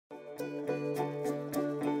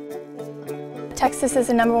Texas is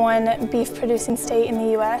the #1 beef producing state in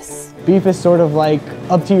the U.S. Beef is sort of like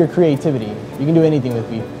up to your creativity. You can do anything with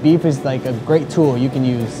beef. Beef is like a great tool you can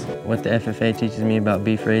use. What the FFA teaches me about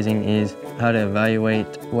beef raising is how to evaluate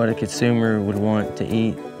what a consumer would want to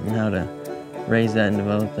eat and how to raise that and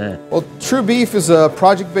develop that. Well, True Beef is a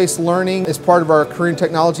project-based learning as part of our Career and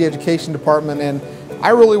Technology Education Department, and I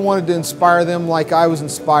really wanted to inspire them like I was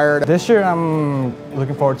inspired. This year I'm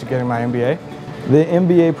looking forward to getting my MBA. The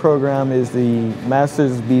MBA program is the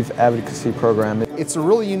Master's Beef Advocacy program. It's a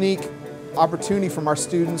really unique opportunity from our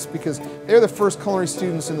students because they're the first culinary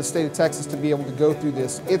students in the state of Texas to be able to go through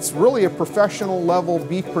this. It's really a professional level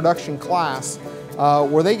beef production class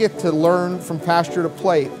where they get to learn from pasture to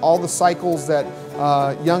plate, all the cycles that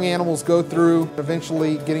young animals go through,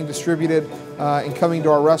 eventually getting distributed and coming to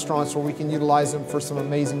our restaurants where we can utilize them for some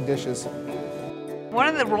amazing dishes. One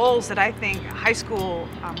of the roles that I think high school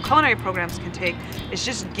culinary programs can take is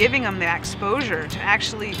just giving them that exposure to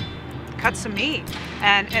actually cut some meat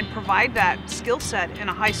and provide that skill set in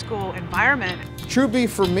a high school environment. True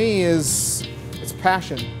Beef for me it's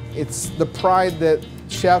passion. It's the pride that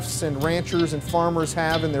chefs and ranchers and farmers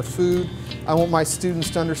have in their food. I want my students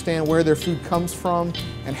to understand where their food comes from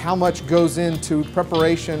and how much goes into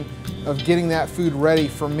preparation of getting that food ready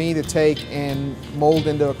for me to take and mold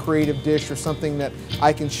into a creative dish or something that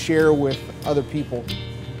I can share with other people.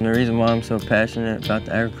 And the reason why I'm so passionate about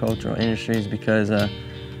the agricultural industry is because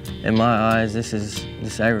in my eyes,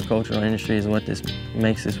 this agricultural industry is what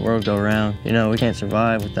makes this world go round. You know, we can't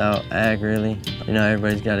survive without ag, really. You know,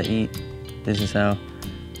 everybody's got to eat. This is how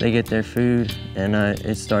they get their food, and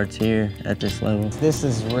it starts here at this level. This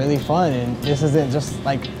is really fun, and this isn't just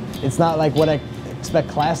like, it's not like what I expect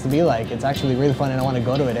class to be like. It's actually really fun, and I want to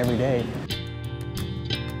go to it every day.